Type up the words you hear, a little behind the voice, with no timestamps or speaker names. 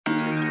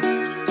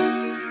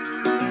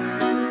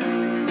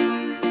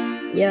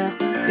yeah,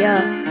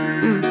 yeah,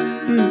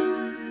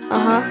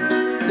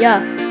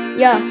 yeah,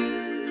 yeah.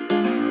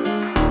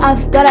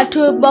 I've got a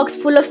toolbox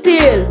full of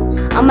steel,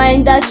 a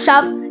mind that's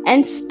sharp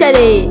and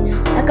steady.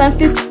 I can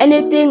fix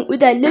anything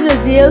with a little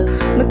zeal,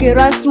 make it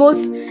run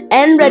smooth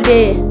and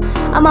ready.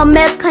 I'm a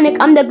mechanic,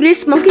 I'm the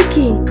grease monkey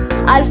king.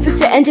 I'll fix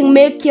the engine,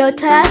 make your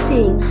tire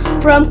sing.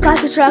 From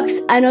cars to trucks,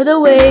 I know the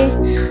way.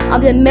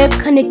 I'm the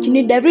mechanic you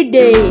need every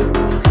day.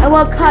 I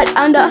work hard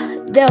under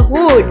the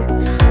hood.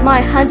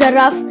 My hands are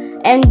rough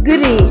and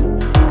gritty.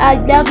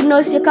 I'll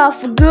diagnose your car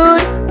for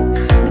good,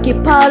 make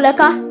it power like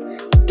a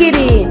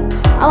kitty.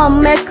 I'm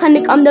a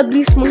mechanic, I'm the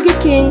grease monkey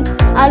king.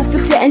 I'll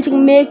fix the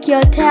engine, make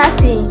your tire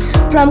sing.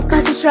 From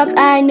cars to trucks,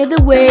 I know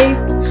the way.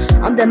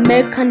 I'm the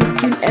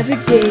mechanic you need every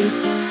day.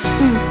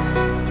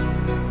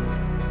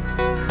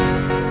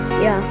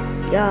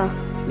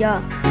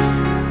 Yeah.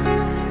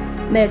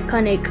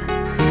 Mechanic.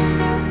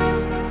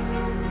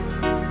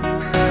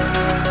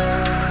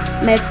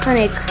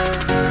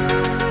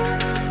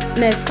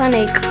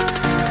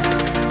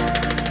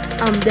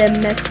 I'm the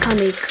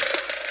mechanic.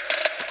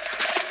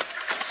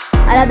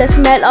 I love the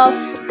smell of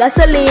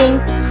gasoline,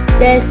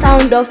 the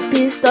sound of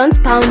pistons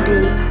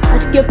pounding. I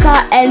take your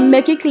car and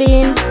make it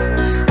clean,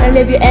 and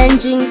leave your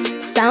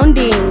engines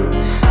sounding.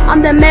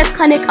 I'm the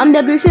mechanic, I'm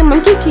the greasy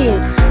monkey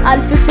king. I'll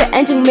fix the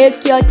engine,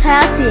 make your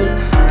tire sing.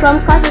 From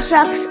cars to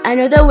trucks, I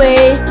know the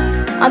way.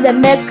 I'm the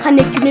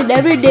mechanic you need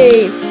every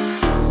day.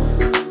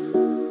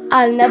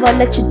 I'll never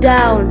let you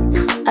down.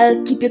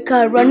 I'll keep your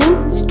car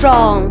running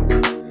strong.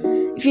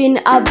 If you're in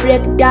a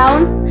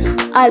breakdown,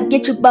 I'll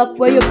get you back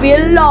where you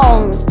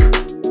belong.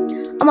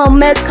 I'm a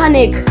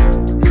mechanic,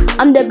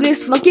 I'm the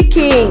grease monkey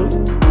king.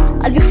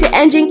 I'll fix the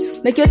engine,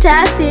 make your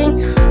tire sing.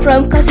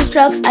 From cars to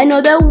trucks, I know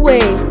the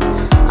way.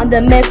 I'm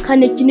the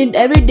mechanic you need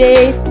every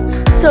day.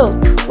 So,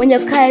 when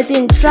your car is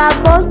in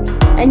trouble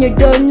and you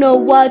don't know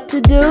what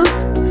to do,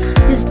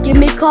 just give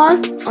me a call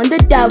on the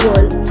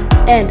double.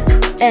 And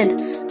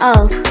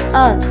I'll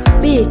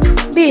be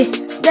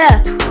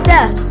there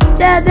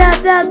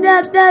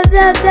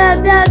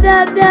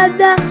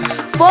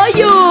for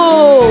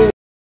you.